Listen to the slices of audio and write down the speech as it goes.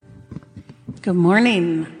Good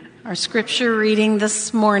morning. Our scripture reading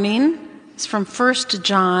this morning is from 1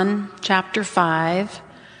 John chapter 5,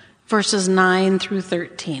 verses 9 through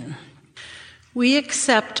 13. We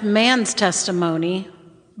accept man's testimony,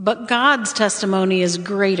 but God's testimony is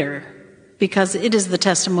greater, because it is the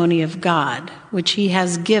testimony of God, which he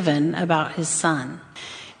has given about his Son.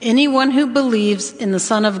 Anyone who believes in the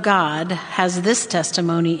Son of God has this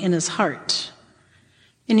testimony in his heart.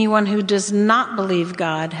 Anyone who does not believe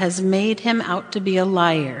God has made him out to be a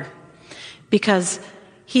liar, because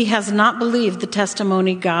he has not believed the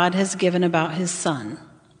testimony God has given about his Son.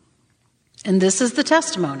 And this is the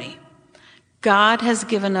testimony. God has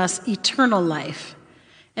given us eternal life,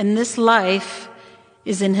 and this life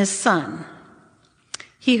is in his Son.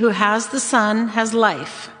 He who has the Son has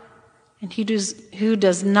life, and he who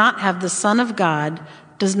does not have the Son of God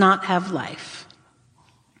does not have life.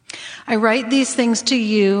 I write these things to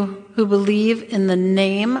you who believe in the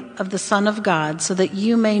name of the Son of God, so that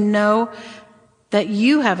you may know that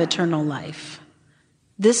you have eternal life.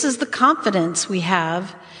 This is the confidence we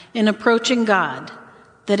have in approaching God,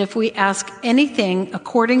 that if we ask anything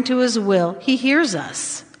according to his will, he hears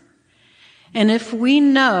us. And if we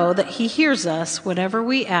know that he hears us, whatever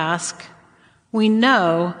we ask, we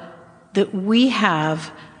know that we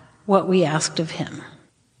have what we asked of him.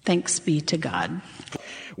 Thanks be to God.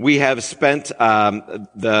 We have spent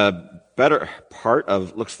the better part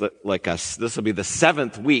of, looks like us, this will be the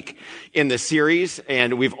 7th week in the series,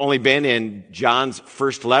 and we've only been in John's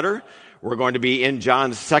first letter. We're going to be in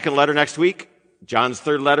John's second letter next week, John's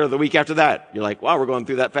third letter the week after that. You're like, wow, we're going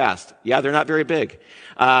through that fast. Yeah, they're not very big.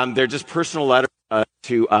 They're just personal letters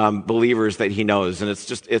to believers that he knows,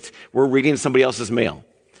 and we're reading somebody else's mail.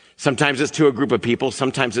 Sometimes it's to a group of people,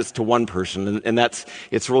 sometimes it's to one person, and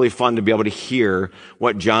it's really fun to be able to hear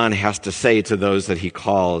what John has to say to those that he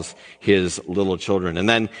calls his little children. And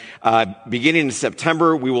then, beginning in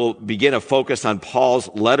September, we will begin a focus on Paul's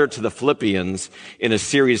letter to the Philippians in a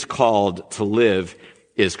series called To Live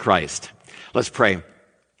is Christ. Let's pray.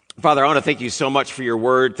 Father, I want to thank you so much for your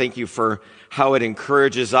word. Thank you for how it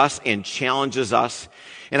encourages us and challenges us.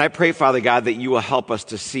 And I pray, Father God, that you will help us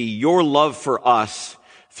to see your love for us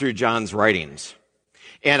through John's writings.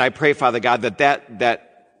 And I pray, Father God,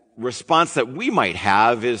 that response that we might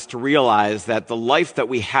have is to realize that the life that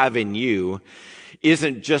we have in you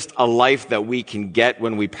isn't just a life that we can get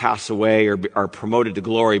when we pass away or are promoted to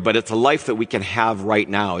glory, but it's a life that we can have right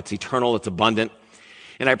now. It's eternal, it's abundant.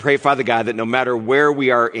 And I pray, Father God, that no matter where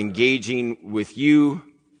we are engaging with you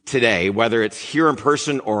today, whether it's here in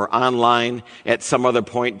person or online at some other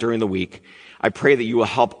point during the week, I pray that you will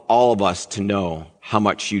help all of us to know how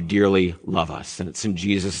much you dearly love us. And it's in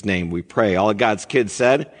Jesus' name we pray. All of God's kids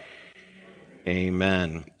said,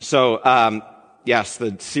 amen. So, yes,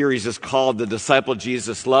 the series is called The Disciple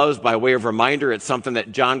Jesus Loves. By way of reminder, it's something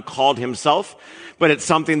that John called himself, but it's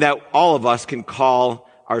something that all of us can call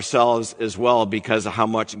ourselves as well because of how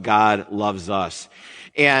much God loves us.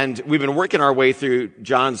 And we've been working our way through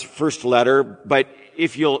John's first letter, but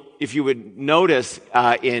if you would notice,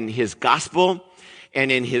 in his gospel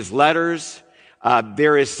and in his letters,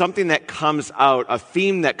 there is something that comes out, a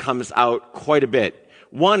theme that comes out quite a bit.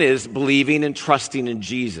 One is believing and trusting in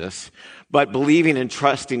Jesus, but believing and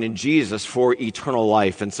trusting in Jesus for eternal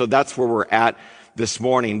life. And so that's where we're at this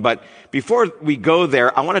morning. But before we go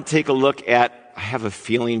there, I want to take a look at, I have a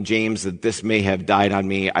feeling, James, that this may have died on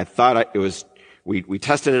me. I thought it was, we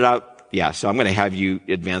tested it out. Yeah, so I'm going to have you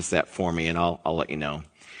advance that for me, and I'll let you know.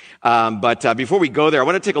 But before we go there, I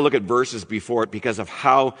want to take a look at verses before it because of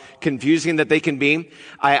how confusing that they can be.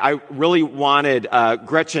 I really wanted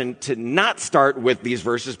Gretchen to not start with these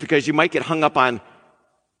verses because you might get hung up on,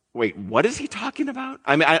 wait, what is he talking about?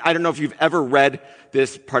 I mean, I don't know if you've ever read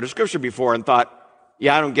this part of Scripture before and thought,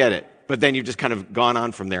 yeah, I don't get it. But then you've just kind of gone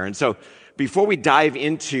on from there. And so before we dive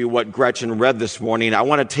into what Gretchen read this morning, I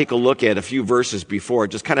want to take a look at a few verses before,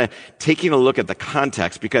 just kind of taking a look at the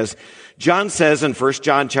context, because John says in 1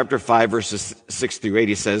 John chapter 5, verses 6 through 8,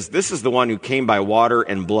 he says, "This is the one who came by water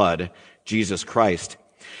and blood, Jesus Christ.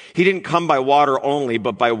 He didn't come by water only,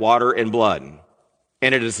 but by water and blood.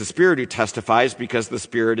 And it is the Spirit who testifies, because the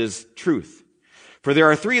Spirit is truth. For there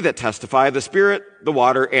are three that testify, the Spirit, the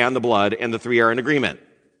water, and the blood, and the three are in agreement."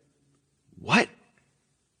 What?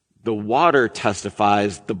 The water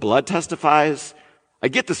testifies, the blood testifies. I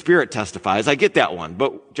get the Spirit testifies. I get that one.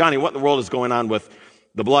 But Johnny, what in the world is going on with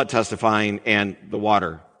the blood testifying and the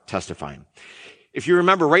water testifying? If you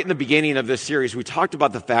remember right in the beginning of this series, we talked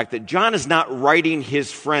about the fact that John is not writing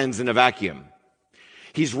his friends in a vacuum.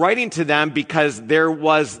 He's writing to them because there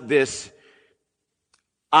was this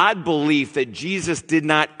odd belief that Jesus did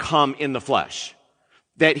not come in the flesh.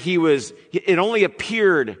 that it only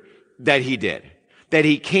appeared that he did. That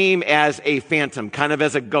he came as a phantom, kind of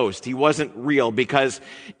as a ghost. He wasn't real, because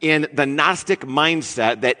in the Gnostic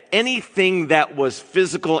mindset, that anything that was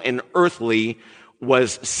physical and earthly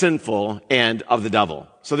was sinful and of the devil.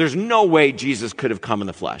 So there's no way Jesus could have come in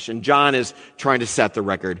the flesh. And John is trying to set the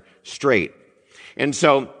record straight. And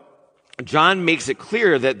so John makes it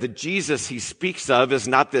clear that the Jesus he speaks of is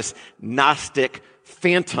not this Gnostic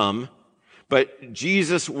phantom, but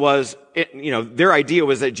Jesus was, their idea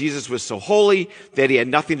was that Jesus was so holy that he had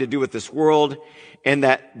nothing to do with this world.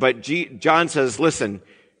 John says, listen,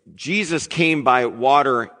 Jesus came by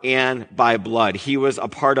water and by blood. He was a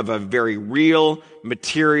part of a very real,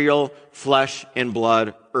 material, flesh and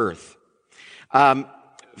blood earth.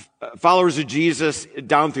 Followers of Jesus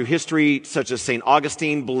down through history, such as St.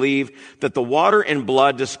 Augustine, believe that the water and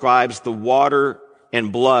blood describes the water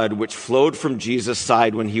and blood which flowed from Jesus'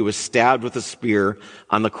 side when he was stabbed with a spear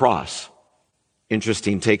on the cross.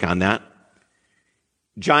 Interesting take on that.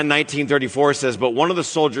 John 19:34 says, but one of the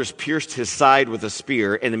soldiers pierced his side with a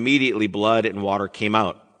spear, and immediately blood and water came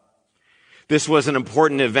out. This was an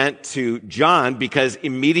important event to John, because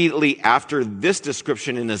immediately after this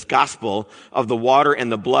description in his gospel of the water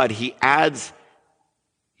and the blood, he says,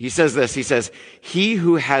 he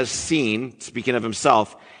who has seen, speaking of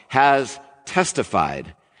himself, has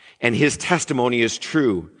testified, and his testimony is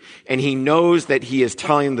true, and he knows that he is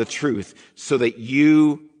telling the truth, so that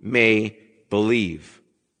you may believe.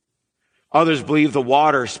 Others believe the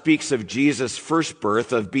water speaks of Jesus' first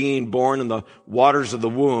birth, of being born in the waters of the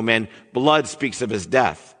womb, and blood speaks of his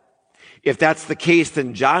death. If that's the case,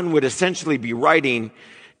 then John would essentially be writing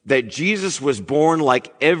that Jesus was born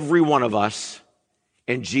like every one of us,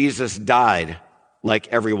 and Jesus died like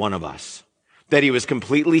every one of us. That he was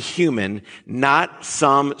completely human, not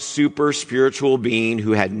some super spiritual being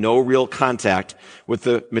who had no real contact with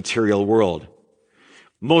the material world.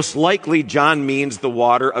 Most likely, John means the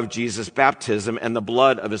water of Jesus' baptism and the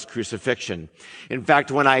blood of his crucifixion. In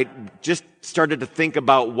fact, when I just started to think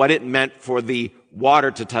about what it meant for the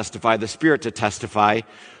water to testify, the Spirit to testify,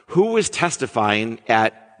 who was testifying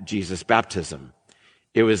at Jesus' baptism?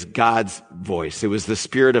 It was God's voice. It was the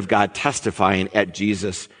Spirit of God testifying at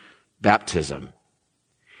Jesus' baptism.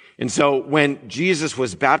 And so when Jesus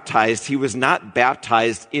was baptized, he was not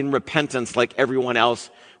baptized in repentance like everyone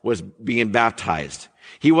else was being baptized.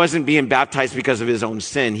 He wasn't being baptized because of his own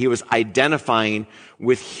sin. He was identifying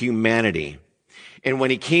with humanity. And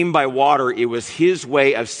when he came by water, it was his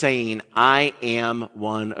way of saying, I am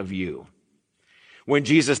one of you. When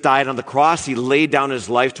Jesus died on the cross, he laid down his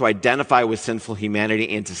life to identify with sinful humanity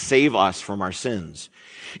and to save us from our sins.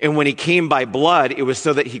 And when he came by blood, it was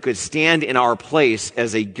so that he could stand in our place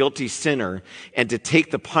as a guilty sinner and to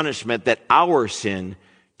take the punishment that our sin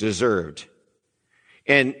deserved.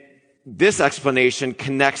 And this explanation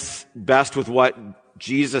connects best with what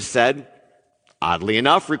Jesus said, oddly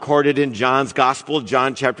enough, recorded in John's Gospel,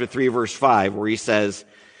 John chapter 3, verse 5, where he says,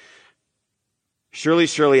 surely,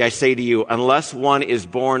 surely, I say to you, unless one is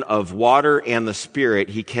born of water and the Spirit,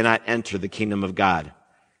 he cannot enter the kingdom of God.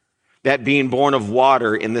 That being born of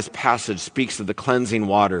water in this passage speaks of the cleansing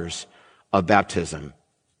waters of baptism.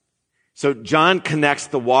 So John connects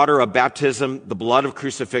the water of baptism, the blood of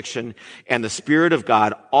crucifixion, and the Spirit of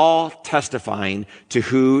God, all testifying to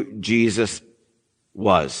who Jesus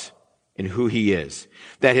was and who he is.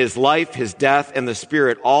 That his life, his death, and the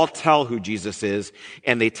Spirit all tell who Jesus is,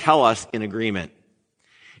 and they tell us in agreement.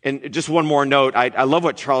 And just one more note, I love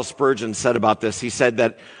what Charles Spurgeon said about this. He said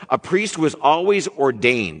that a priest was always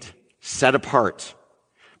ordained, set apart,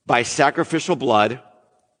 by sacrificial blood,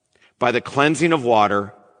 by the cleansing of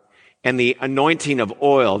water, and the anointing of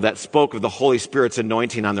oil that spoke of the Holy Spirit's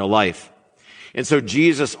anointing on their life. And so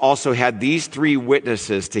Jesus also had these three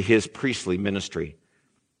witnesses to his priestly ministry.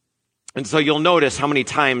 And so you'll notice how many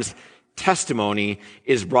times testimony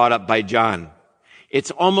is brought up by John. It's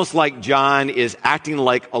almost like John is acting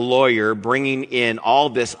like a lawyer, bringing in all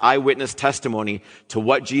this eyewitness testimony to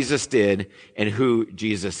what Jesus did and who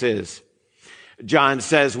Jesus is. John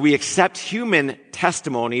says, we accept human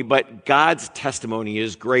testimony, but God's testimony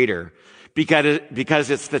is greater because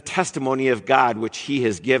it's the testimony of God which he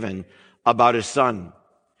has given about his Son.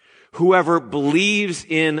 Whoever believes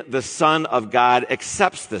in the Son of God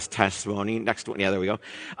accepts this testimony. Next one. Yeah, there we go.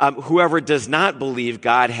 Whoever does not believe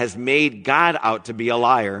God has made God out to be a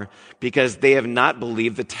liar because they have not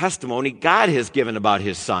believed the testimony God has given about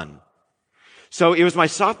his Son. So it was my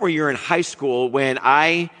sophomore year in high school when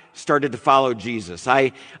I started to follow Jesus.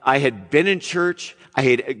 I had been in church.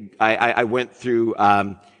 I went through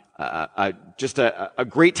just a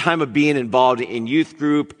great time of being involved in youth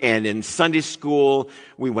group and in Sunday school.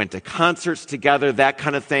 We went to concerts together, that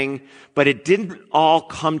kind of thing. But it didn't all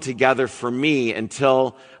come together for me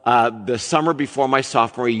until the summer before my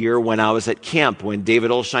sophomore year when I was at camp, when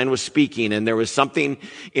David Olshine was speaking. And there was something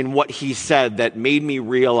in what he said that made me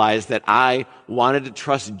realize that I wanted to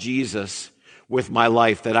trust Jesus with my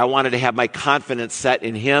life, that I wanted to have my confidence set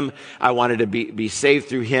in him. I wanted to be saved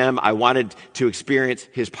through him. I wanted to experience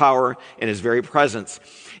his power and his very presence.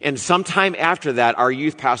 And sometime after that, our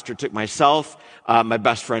youth pastor took myself, my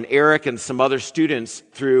best friend Eric, and some other students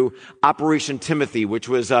through Operation Timothy, which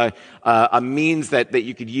was a means that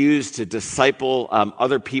you could use to disciple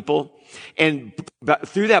other people. And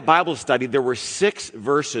through that Bible study, there were 6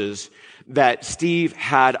 verses that Steve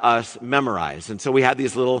had us memorize. And so we had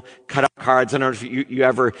these little cut-out cards. I don't know if you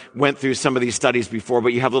ever went through some of these studies before,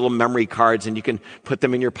 but you have little memory cards and you can put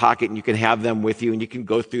them in your pocket and you can have them with you and you can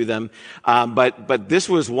go through them. But this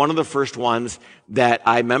was one of the first ones that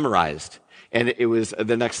I memorized. And it was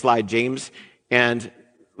the next slide, James. And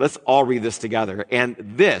let's all read this together. And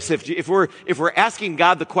this, if we're asking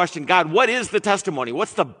God the question, God, what is the testimony?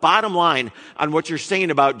 What's the bottom line on what you're saying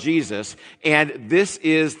about Jesus? And this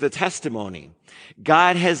is the testimony.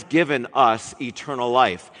 God has given us eternal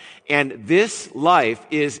life. And this life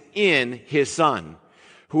is in his Son.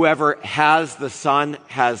 Whoever has the Son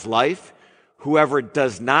has life. Whoever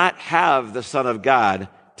does not have the Son of God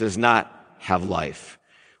does not have life.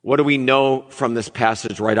 What do we know from this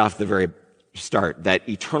passage right off the very start? That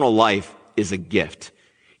eternal life is a gift.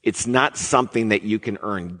 It's not something that you can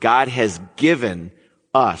earn. God has given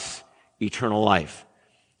us eternal life.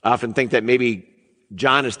 I often think that maybe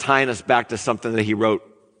John is tying us back to something that he wrote,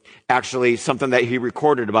 actually something that he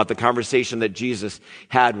recorded about the conversation that Jesus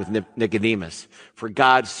had with Nicodemus. For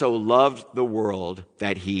God so loved the world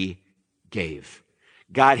that he gave.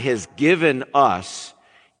 God has given us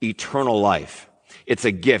eternal life. It's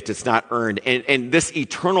a gift. It's not earned. And this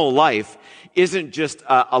eternal life isn't just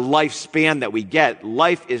a lifespan that we get.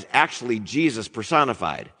 Life is actually Jesus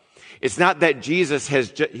personified. It's not that Jesus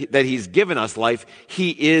that he's given us life.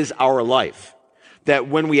 He is our life. That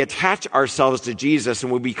when we attach ourselves to Jesus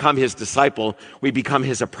and we become his disciple, we become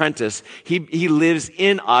his apprentice, he lives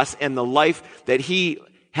in us, and the life that he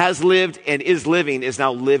has lived and is living is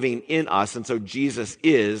now living in us. And so Jesus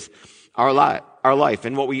is our life.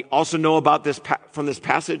 And what we also know about this from this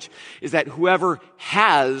passage is that whoever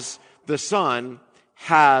has the Son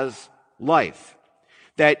has life.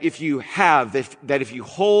 That if you have, that if you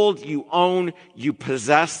hold, you own, you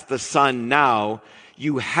possess the Son now,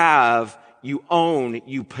 you have, you own,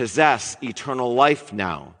 you possess eternal life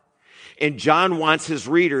now. And John wants his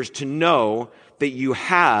readers to know that you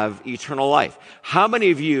have eternal life. How many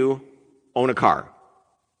of you own a car?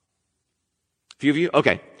 A few of you?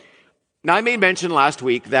 Okay. Now, I made mention last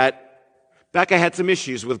week that Becca had some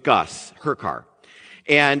issues with Gus, her car.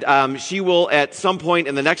 And she will, at some point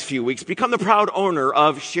in the next few weeks, become the proud owner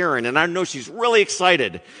of Sharon. And I know she's really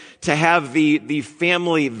excited to have the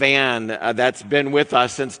family van that's been with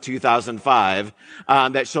us since 2005,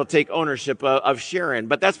 that she'll take ownership of Sharon.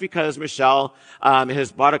 But that's because Michelle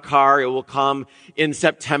has bought a car. It will come in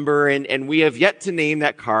September, and we have yet to name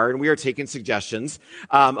that car, and we are taking suggestions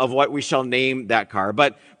of what we shall name that car.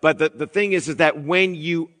 But the thing is that when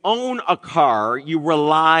you own a car, you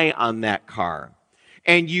rely on that car.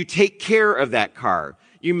 And you take care of that car.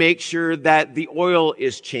 You make sure that the oil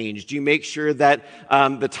is changed. You make sure that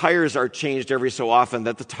the tires are changed every so often,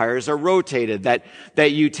 that the tires are rotated,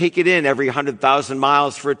 that you take it in every 100,000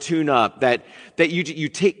 miles for a tune-up, that you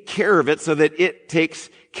take care of it so that it takes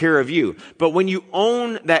care of you. But when you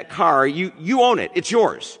own that car, you own it. It's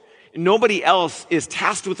yours. Nobody else is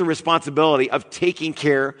tasked with the responsibility of taking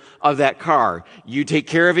care of that car. You take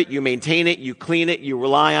care of it, you maintain it, you clean it, you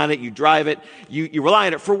rely on it, you drive it, you rely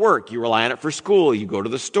on it for work, you rely on it for school, you go to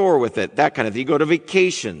the store with it, that kind of thing. You go to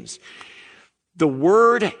vacations. The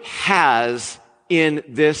word has in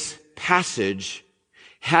this passage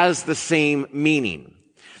has the same meaning.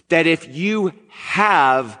 That if you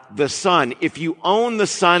have the Son, if you own the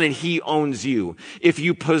Son and he owns you, if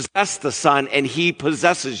you possess the Son and he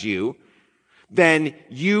possesses you, then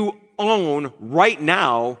you own right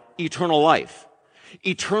now eternal life.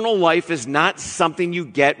 Eternal life is not something you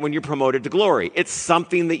get when you're promoted to glory. It's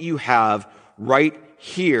something that you have right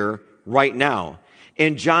here, right now.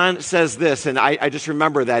 And John says this, and I just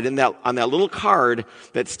remember that on that little card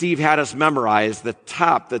that Steve had us memorize, the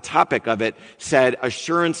topic of it said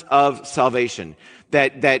assurance of salvation.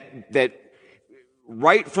 That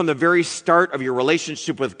right from the very start of your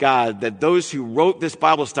relationship with God, that those who wrote this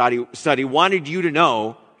Bible study wanted you to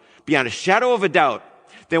know, beyond a shadow of a doubt,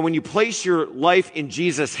 that when you place your life in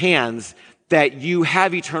Jesus' hands, that you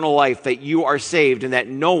have eternal life, that you are saved, and that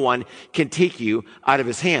no one can take you out of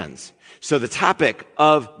his hands. So the topic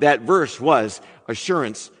of that verse was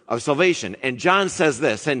assurance of salvation. And John says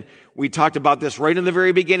this, and we talked about this right in the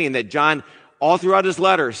very beginning, that John, all throughout his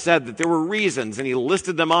letter, said that there were reasons, and he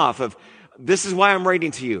listed them off of, this is why I'm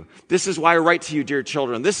writing to you. This is why I write to you, dear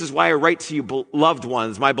children. This is why I write to you, loved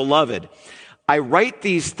ones, my beloved. I write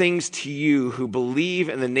these things to you who believe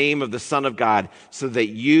in the name of the Son of God, so that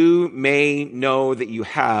you may know that you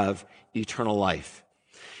have eternal life.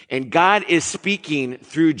 And God is speaking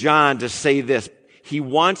through John to say this. He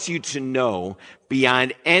wants you to know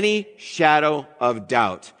beyond any shadow of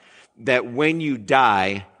doubt that when you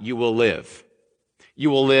die, you will live.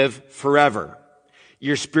 You will live forever.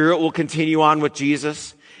 Your spirit will continue on with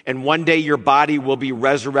Jesus, and one day your body will be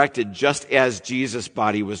resurrected just as Jesus'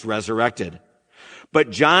 body was resurrected. But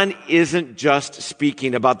John isn't just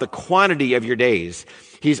speaking about the quantity of your days.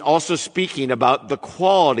 He's also speaking about the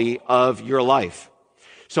quality of your life.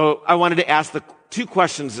 So I wanted to ask the two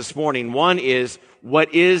questions this morning. One is,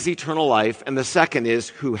 what is eternal life? And the second is,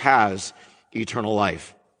 who has eternal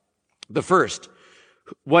life? The first,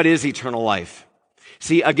 what is eternal life?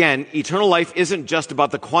 See, again, eternal life isn't just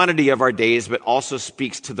about the quantity of our days, but also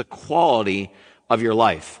speaks to the quality of your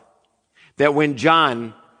life. That when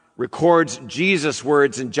John records Jesus'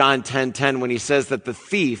 words in John 10:10 when he says that the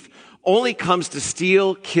thief only comes to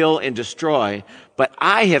steal, kill, and destroy, but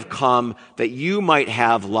I have come that you might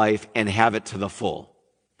have life and have it to the full.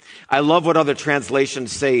 I love what other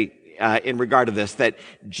translations say in regard to this, that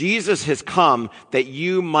Jesus has come that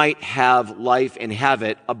you might have life and have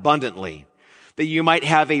it abundantly, that you might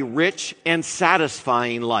have a rich and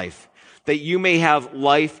satisfying life, that you may have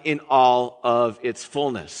life in all of its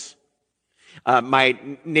fullness. My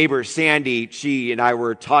neighbor Sandy, she and I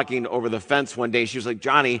were talking over the fence one day. She was like,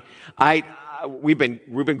 Johnny, we've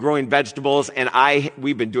been growing vegetables, and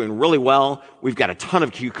we've been doing really well. We've got a ton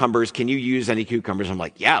of cucumbers. Can you use any cucumbers? I'm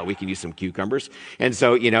like, yeah, we can use some cucumbers. And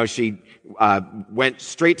so, she went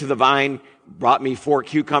straight to the vine, brought me 4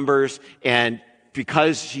 cucumbers, and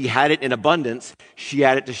because she had it in abundance, she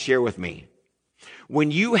had it to share with me.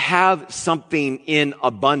 When you have something in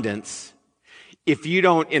abundance, if you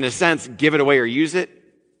don't, in a sense, give it away or use it,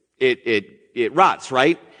 it rots,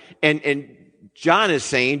 right? And John is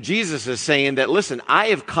saying, Jesus is saying that, listen, I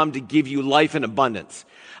have come to give you life in abundance.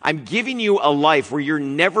 I'm giving you a life where you're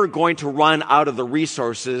never going to run out of the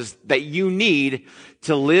resources that you need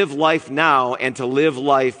to live life now and to live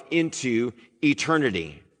life into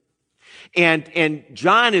eternity. And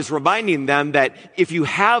John is reminding them that if you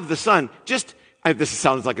have the Son, this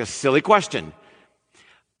sounds like a silly question.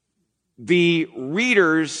 The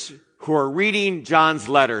readers who are reading John's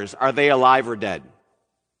letters, are they alive or dead?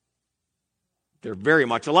 They're very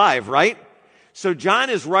much alive, right? So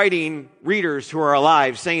John is writing readers who are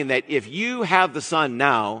alive, saying that if you have the Son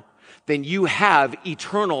now, then you have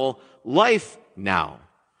eternal life now.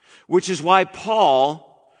 Which is why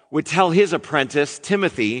Paul would tell his apprentice,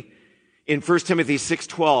 Timothy, in 1 Timothy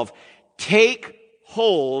 6:12, take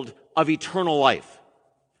hold of eternal life.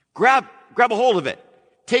 Grab a hold of it.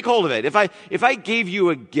 Take hold of it. If I gave you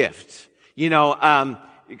a gift,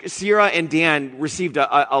 Sierra and Dan received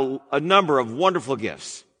a number of wonderful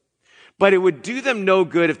gifts, but it would do them no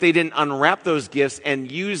good if they didn't unwrap those gifts and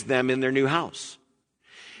use them in their new house.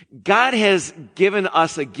 God has given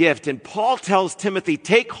us a gift, and Paul tells Timothy,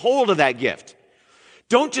 take hold of that gift.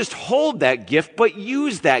 Don't just hold that gift, but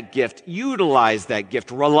use that gift, utilize that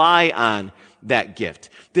gift, rely on that gift.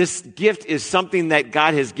 This gift is something that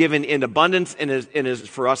God has given in abundance and is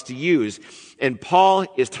for us to use. And Paul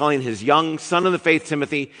is telling his young son of the faith,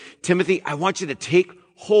 Timothy, I want you to take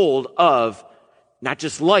hold of not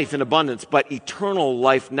just life in abundance, but eternal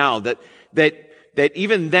life now. That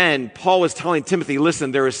even then, Paul was telling Timothy,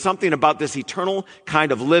 listen, there is something about this eternal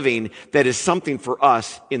kind of living that is something for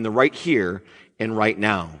us in the right here and right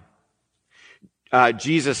now.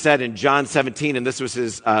 Jesus said in John 17, and this was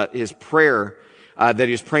his prayer that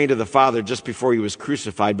he was praying to the Father just before he was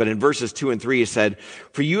crucified. But in verses 2 and 3, he said,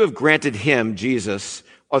 for you have granted him, Jesus,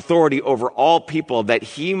 authority over all people, that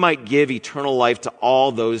he might give eternal life to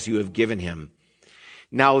all those you have given him.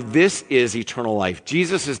 Now this is eternal life.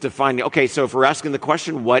 Jesus is defining, okay, so if we're asking the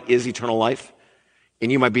question, what is eternal life?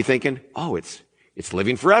 And you might be thinking, oh, it's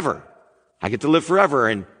living forever. I get to live forever.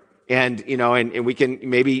 And we can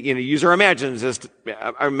maybe, use our imaginations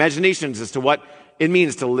as to what it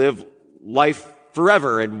means to live life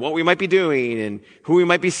forever and what we might be doing and who we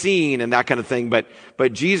might be seeing and that kind of thing. But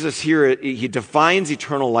Jesus here, he defines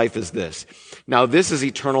eternal life as this. Now, this is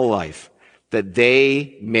eternal life, that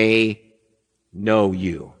they may know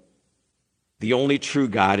you, the only true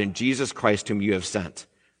God, and Jesus Christ whom you have sent.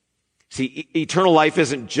 See, eternal life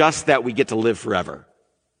isn't just that we get to live forever.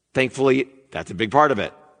 Thankfully, that's a big part of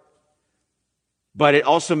it. But it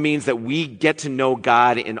also means that we get to know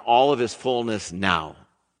God in all of his fullness now.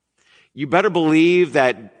 You better believe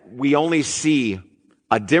that we only see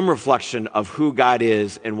a dim reflection of who God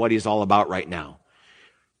is and what he's all about right now.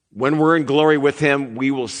 When we're in glory with him,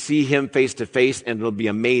 we will see him face to face, and it'll be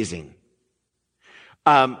amazing.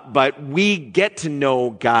 But we get to know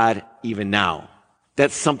God even now.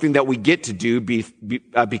 That's something that we get to do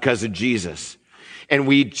because of Jesus. And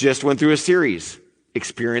we just went through a series,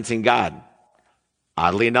 Experiencing God.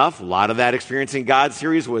 Oddly enough, a lot of that Experiencing God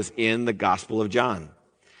series was in the Gospel of John.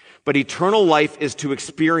 But eternal life is to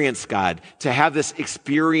experience God, to have this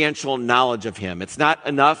experiential knowledge of him. It's not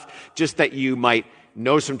enough just that you might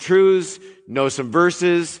know some truths, know some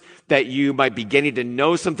verses, that you might be getting to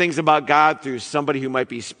know some things about God through somebody who might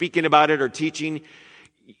be speaking about it or teaching.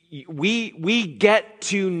 We get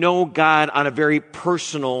to know God on a very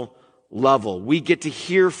personal level. We get to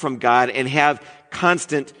hear from God and have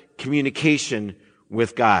constant communication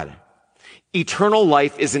with God. Eternal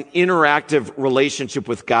life is an interactive relationship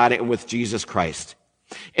with God and with Jesus Christ.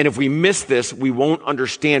 And if we miss this, we won't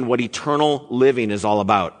understand what eternal living is all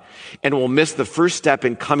about. And we'll miss the first step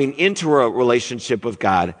in coming into a relationship with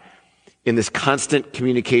God in this constant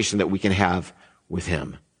communication that we can have with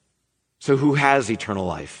him. So who has eternal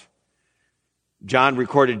life? John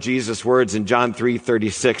recorded Jesus' words in John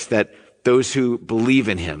 3:36 that those who believe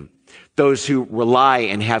in him, those who rely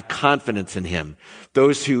and have confidence in him,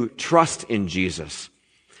 those who trust in Jesus.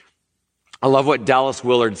 I love what Dallas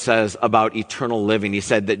Willard says about eternal living. He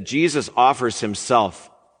said that Jesus offers himself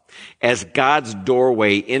as God's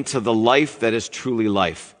doorway into the life that is truly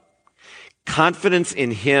life. Confidence in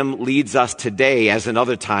him leads us today, as in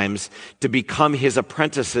other times, to become his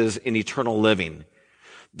apprentices in eternal living.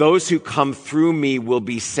 Those who come through me will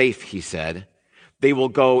be safe, he said. They will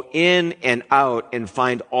go in and out and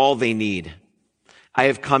find all they need. I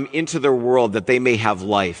have come into their world that they may have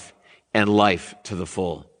life, and life to the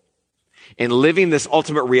full. And living this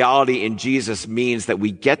ultimate reality in Jesus means that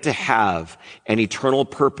we get to have an eternal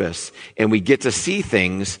purpose, and we get to see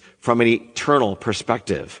things from an eternal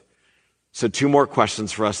perspective. So 2 more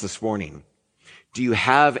questions for us this morning. Do you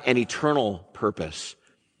have an eternal purpose?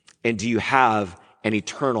 And do you have an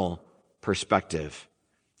eternal perspective?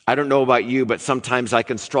 I don't know about you, but sometimes I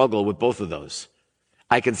can struggle with both of those.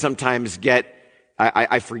 I can sometimes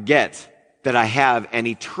I forget that I have an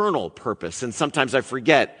eternal purpose. And sometimes I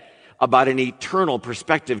forget about an eternal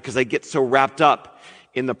perspective because I get so wrapped up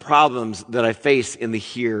in the problems that I face in the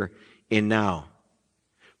here and now.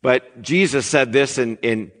 But Jesus said this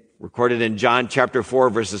recorded in John chapter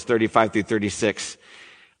 4, verses 35 through 36.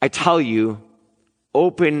 I tell you,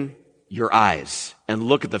 open your eyes and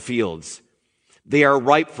look at the fields. They are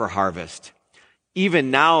ripe for harvest.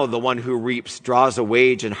 Even now, the one who reaps draws a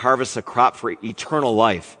wage and harvests a crop for eternal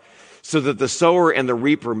life, so that the sower and the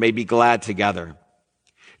reaper may be glad together.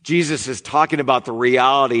 Jesus is talking about the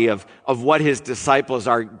reality of what his disciples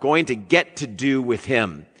are going to get to do with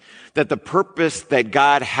him. That the purpose that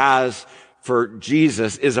God has for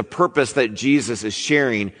Jesus is a purpose that Jesus is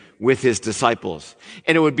sharing with his disciples.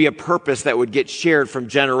 And it would be a purpose that would get shared from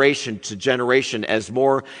generation to generation as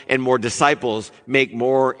more and more disciples make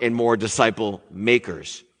more and more disciple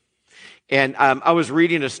makers. And I was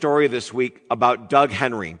reading a story this week about Doug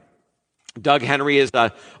Henry. Doug Henry is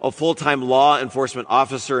a full-time law enforcement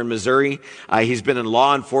officer in Missouri. He's been in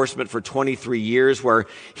law enforcement for 23 years, where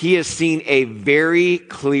he has seen a very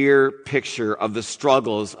clear picture of the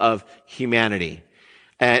struggles of humanity.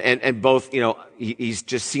 And both, he's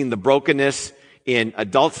just seen the brokenness in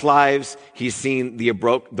adults' lives. He's seen the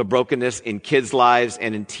brokenness in kids' lives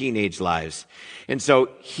and in teenage lives. And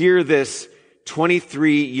so here this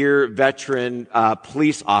 23-year veteran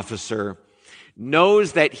police officer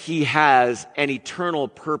knows that he has an eternal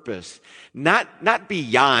purpose, not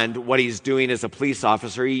beyond what he's doing as a police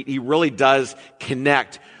officer. He really does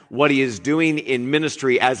connect what he is doing in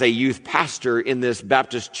ministry as a youth pastor in this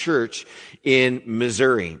Baptist church in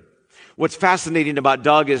Missouri. What's fascinating about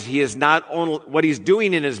Doug is he is not only, what he's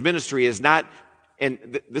doing in his ministry is not,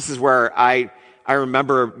 and this is where I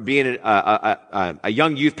remember being a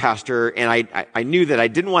young youth pastor, and I knew that I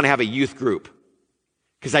didn't want to have a youth group.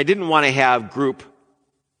 Because I didn't want to have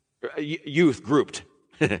youth grouped.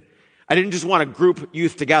 I didn't just want to group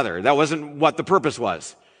youth together. That wasn't what the purpose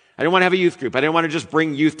was. I didn't want to have a youth group. I didn't want to just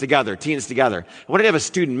bring youth together, teens together. I wanted to have a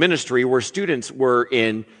student ministry where students were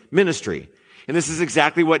in ministry. And this is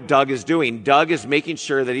exactly what Doug is doing. Doug is making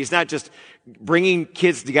sure that he's not just bringing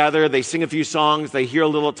kids together. They sing a few songs, they hear a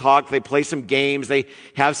little talk, they play some games, they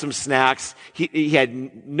have some snacks. He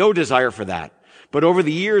had no desire for that. But over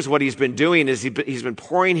the years, what he's been doing is he's been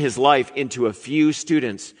pouring his life into a few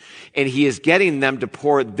students, and he is getting them to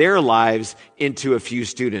pour their lives into a few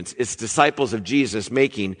students. It's disciples of Jesus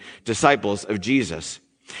making disciples of Jesus.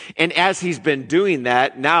 And as he's been doing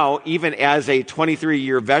that, now, even as a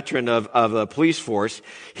 23-year veteran of the police force,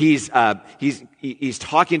 he's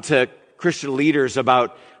talking to Christian leaders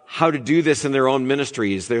about how to do this in their own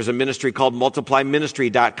ministries. There's a ministry called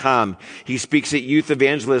multiplyministry.com. He speaks at youth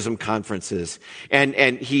evangelism conferences.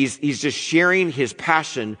 And he's just sharing his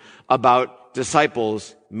passion about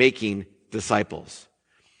disciples making disciples.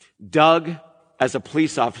 Doug, as a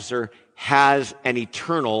police officer, has an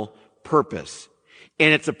eternal purpose.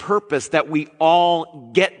 And it's a purpose that we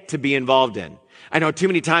all get to be involved in. I know too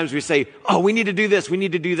many times we say, oh, we need to do this, we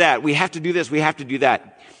need to do that, we have to do this, we have to do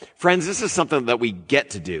that. Friends, this is something that we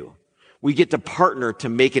get to do. We get to partner to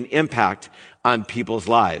make an impact on people's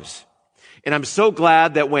lives. And I'm so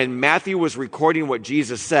glad that when Matthew was recording what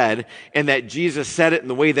Jesus said, and that Jesus said it in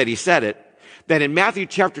the way that he said it, that in Matthew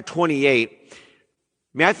chapter 28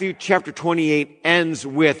 ends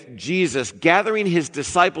with Jesus gathering his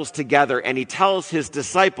disciples together, and he tells his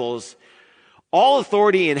disciples, all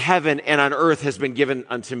authority in heaven and on earth has been given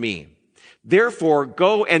unto me. Therefore,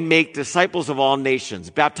 go and make disciples of all nations,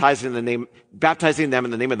 baptizing them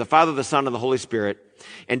in the name of the Father, the Son, and the Holy Spirit,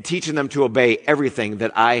 and teaching them to obey everything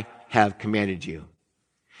that I have commanded you.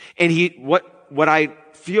 And what I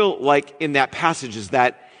feel like in that passage is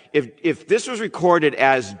that if this was recorded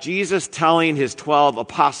as Jesus telling his 12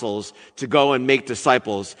 apostles to go and make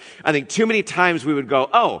disciples, I think too many times we would go,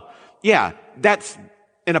 oh, yeah, that's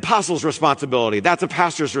an apostle's responsibility. That's a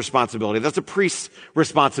pastor's responsibility. That's a priest's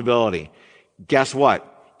responsibility. Guess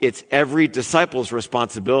what? It's every disciple's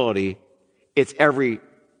responsibility. It's every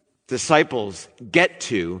disciple's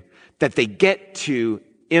that they get to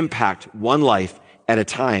impact one life at a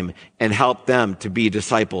time and help them to be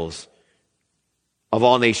disciples of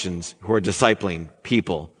all nations who are discipling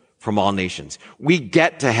people from all nations. We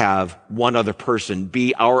get to have one other person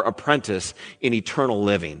be our apprentice in eternal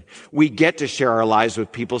living. We get to share our lives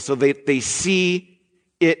with people so they see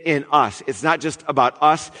it in us. It's not just about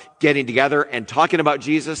us getting together and talking about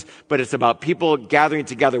Jesus, but it's about people gathering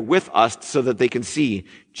together with us so that they can see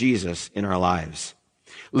Jesus in our lives.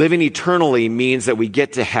 Living eternally means that we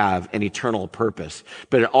get to have an eternal purpose,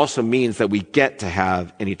 but it also means that we get to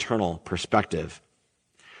have an eternal perspective.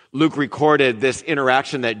 Luke recorded this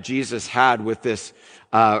interaction that Jesus had with this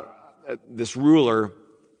ruler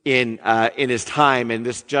in his time, and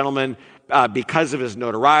this gentleman, because of his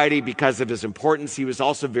notoriety, because of his importance, he was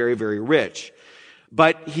also very, very rich.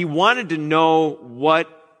 But he wanted to know what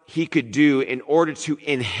he could do in order to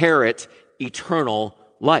inherit eternal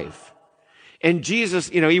life. And Jesus,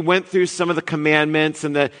 he went through some of the commandments,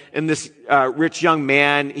 and this rich young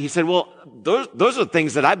man, he said, well, those are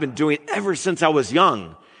things that I've been doing ever since I was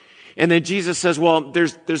young. And then Jesus says, well,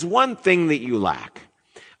 there's one thing that you lack.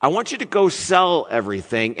 I want you to go sell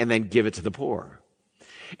everything and then give it to the poor.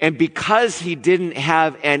 And because he didn't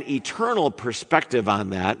have an eternal perspective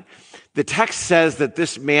on that, the text says that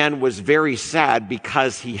this man was very sad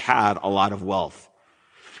because he had a lot of wealth.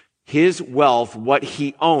 His wealth, what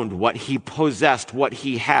he owned, what he possessed, what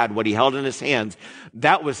he had, what he held in his hands,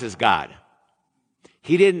 that was his God.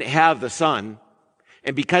 He didn't have the Son.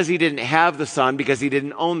 And because he didn't have the Son, because he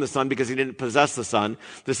didn't own the Son, because he didn't possess the Son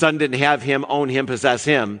didn't have him, own him, possess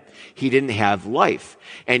him, he didn't have life.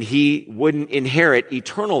 And he wouldn't inherit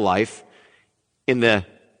eternal life in the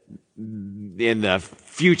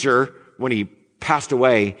future when he passed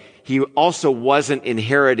away. He also wasn't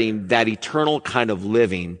inheriting that eternal kind of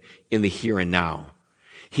living in the here and now.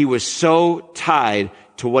 He was so tied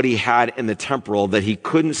to what he had in the temporal that he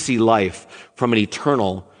couldn't see life from an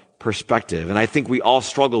eternal perspective. And I think we all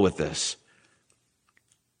struggle with this.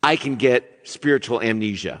 I can get spiritual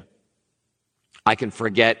amnesia. I can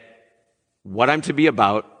forget what I'm to be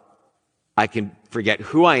about. I can forget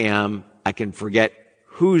who I am. I can forget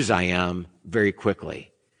whose I am very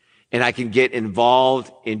quickly. And I can get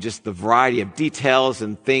involved in just the variety of details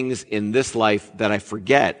and things in this life that I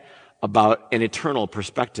forget about an eternal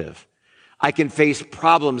perspective. I can face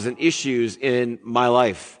problems and issues in my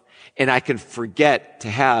life, and I can forget to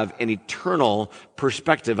have an eternal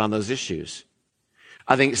perspective on those issues.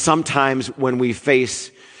 I think sometimes when we face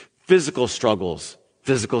physical struggles,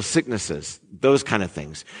 physical sicknesses, those kind of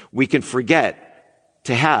things, we can forget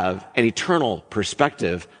to have an eternal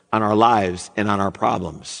perspective on our lives and on our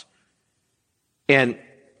problems. And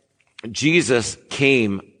Jesus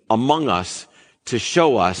came among us to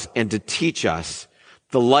show us and to teach us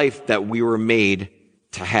the life that we were made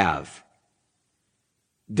to have.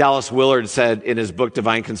 Dallas Willard said in his book,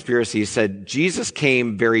 Divine Conspiracy, he said, Jesus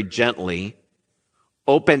came very gently,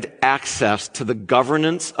 opened access to the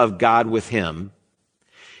governance of God with him,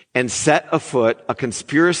 and set afoot a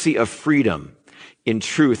conspiracy of freedom in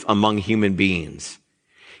truth among human beings.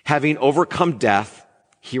 Having overcome death,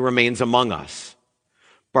 he remains among us.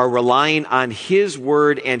 By relying on his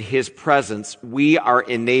word and his presence, we are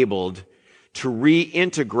enabled to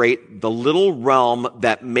reintegrate the little realm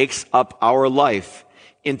that makes up our life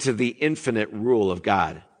into the infinite rule of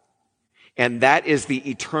God. And that is the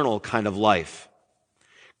eternal kind of life.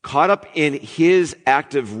 Caught up in his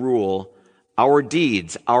active rule, our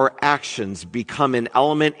deeds, our actions become an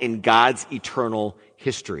element in God's eternal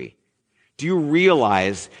history. Do you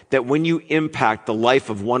realize that when you impact the life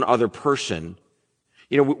of one other person,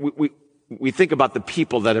 we think about the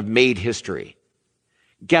people that have made history.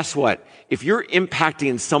 Guess what? If you're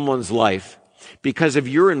impacting someone's life because of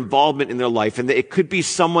your involvement in their life, and it could be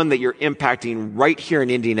someone that you're impacting right here in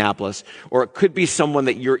Indianapolis, or it could be someone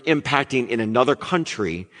that you're impacting in another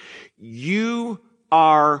country, you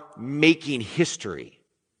are making history.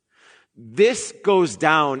 This goes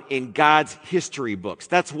down in God's history books.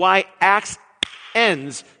 That's why Acts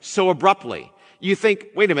ends so abruptly. You think,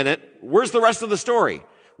 wait a minute, where's the rest of the story?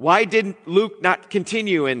 Why didn't Luke not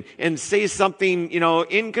continue and say something,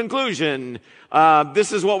 in conclusion,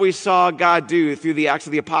 this is what we saw God do through the Acts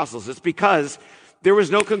of the Apostles? It's because there was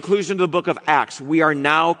no conclusion to the book of Acts. We are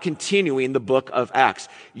now continuing the book of Acts.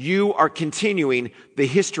 You are continuing the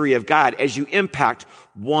history of God as you impact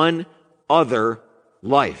one other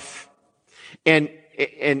life. And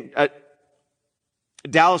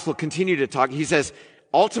Dallas will continue to talk. He says,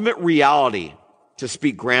 ultimate reality, to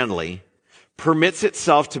speak grandly, permits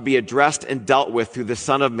itself to be addressed and dealt with through the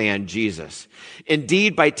Son of Man, Jesus.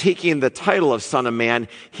 Indeed, by taking the title of Son of Man,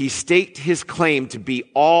 he staked his claim to be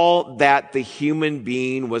all that the human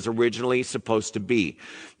being was originally supposed to be.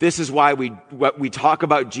 This is why what we talk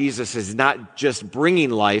about Jesus is not just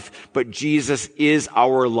bringing life, but Jesus is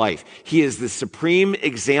our life. He is the supreme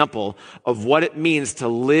example of what it means to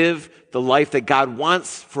live the life that God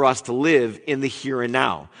wants for us to live in the here and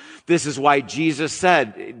now. This is why Jesus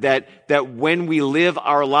said that when we live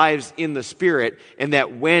our lives in the Spirit, and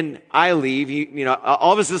that when I leave,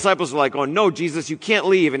 all of his disciples were like, oh no, Jesus, you can't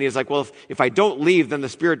leave. And he's like, well, if I don't leave, then the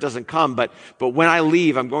Spirit doesn't come. But when I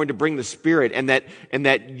leave, I'm going to bring the Spirit, and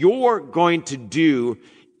that you're going to do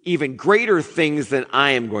even greater things than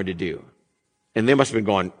I am going to do. And they must have been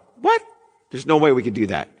going, what? There's no way we could do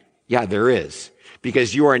that. Yeah, there is.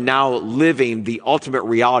 Because you are now living the ultimate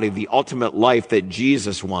reality, the ultimate life that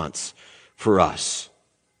Jesus wants for us.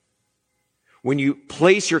 When you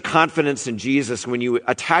place your confidence in Jesus, when you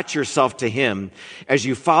attach yourself to him, as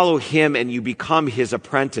you follow him and you become his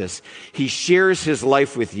apprentice, he shares his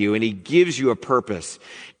life with you and he gives you a purpose.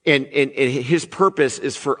 And his purpose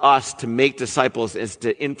is for us to make disciples and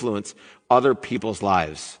to influence other people's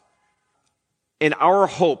lives. And our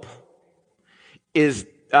hope is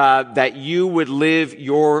that you would live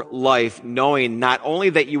your life knowing not only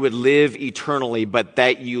that you would live eternally, but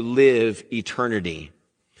that you live eternity.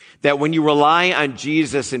 That when you rely on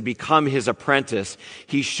Jesus and become his apprentice,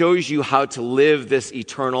 he shows you how to live this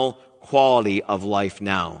eternal quality of life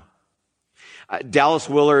now. Dallas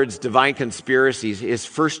Willard's Divine Conspiracies, his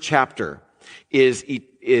first chapter is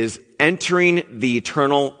entering the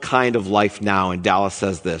eternal kind of life now. And Dallas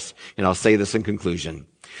says this, and I'll say this in conclusion.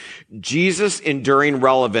 Jesus' enduring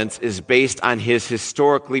relevance is based on his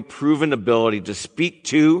historically proven ability to speak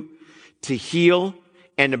to heal,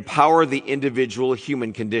 and empower the individual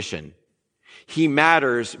human condition. He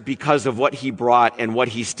matters because of what he brought and what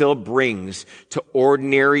he still brings to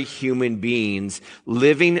ordinary human beings,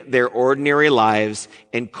 living their ordinary lives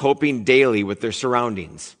and coping daily with their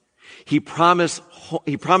surroundings. He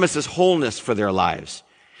promises wholeness for their lives.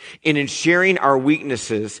 And in sharing our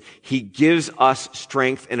weaknesses, he gives us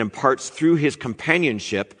strength and imparts through his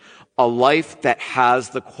companionship a life that has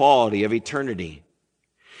the quality of eternity.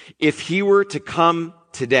 If he were to come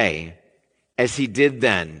today, as he did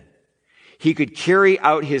then, he could carry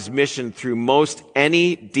out his mission through most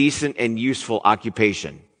any decent and useful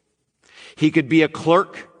occupation. He could be a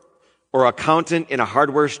clerk or accountant in a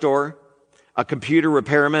hardware store, a computer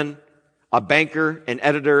repairman, a banker, an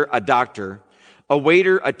editor, a doctor, a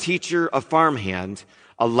waiter, a teacher, a farmhand,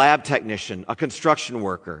 a lab technician, a construction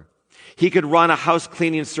worker. He could run a house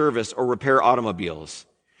cleaning service or repair automobiles.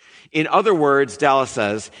 In other words, Dallas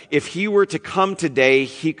says, if he were to come today,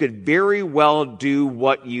 he could very well do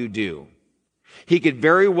what you do. He could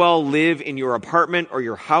very well live in your apartment or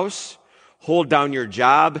your house, hold down your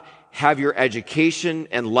job, have your education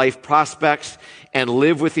and life prospects, and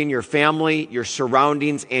live within your family, your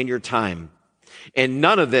surroundings, and your time. And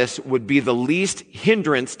none of this would be the least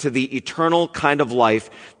hindrance to the eternal kind of life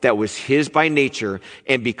that was his by nature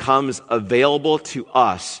and becomes available to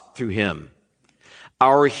us through him.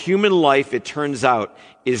 Our human life, it turns out,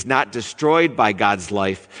 is not destroyed by God's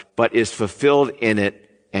life, but is fulfilled in it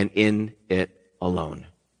and in it alone.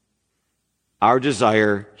 Our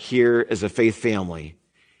desire here as a faith family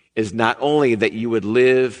is not only that you would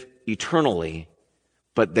live eternally,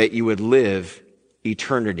 but that you would live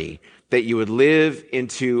eternity, that you would live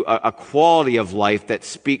into a quality of life that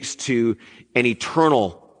speaks to an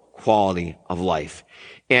eternal quality of life.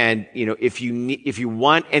 And, if you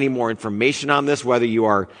want any more information on this, whether you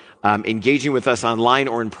are engaging with us online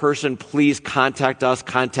or in person, please contact us,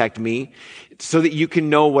 contact me, so that you can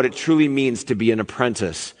know what it truly means to be an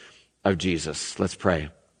apprentice of Jesus. Let's pray.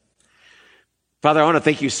 Father, I want to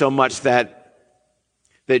thank you so much that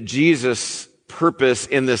Jesus' purpose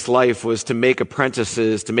in this life was to make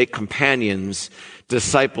apprentices, to make companions,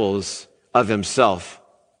 disciples of himself.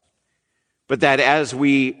 But that as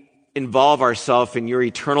we involve ourselves in your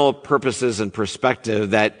eternal purposes and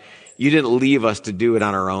perspective, that you didn't leave us to do it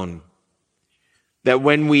on our own. That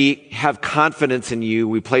when we have confidence in you,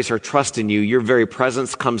 we place our trust in you, your very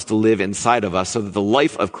presence comes to live inside of us so that the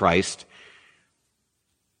life of Christ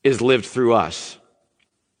is lived through us.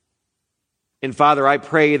 And Father, I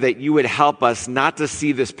pray that you would help us not to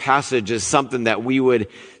see this passage as something that we would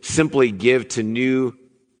simply give to new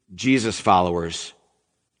Jesus followers,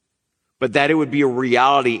 but that it would be a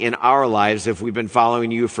reality in our lives if we've been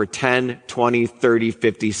following you for 10, 20, 30,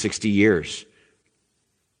 50, 60 years.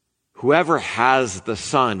 Whoever has the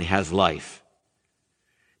Son has life.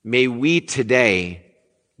 May we today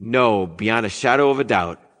know beyond a shadow of a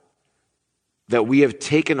doubt that we have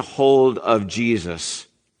taken hold of Jesus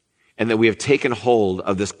and that we have taken hold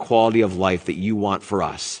of this quality of life that you want for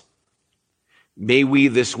us. May we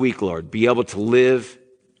this week, Lord, be able to live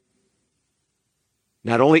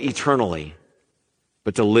not only eternally,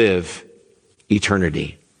 but to live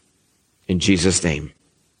eternity. In Jesus' name,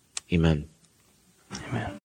 amen. Amen.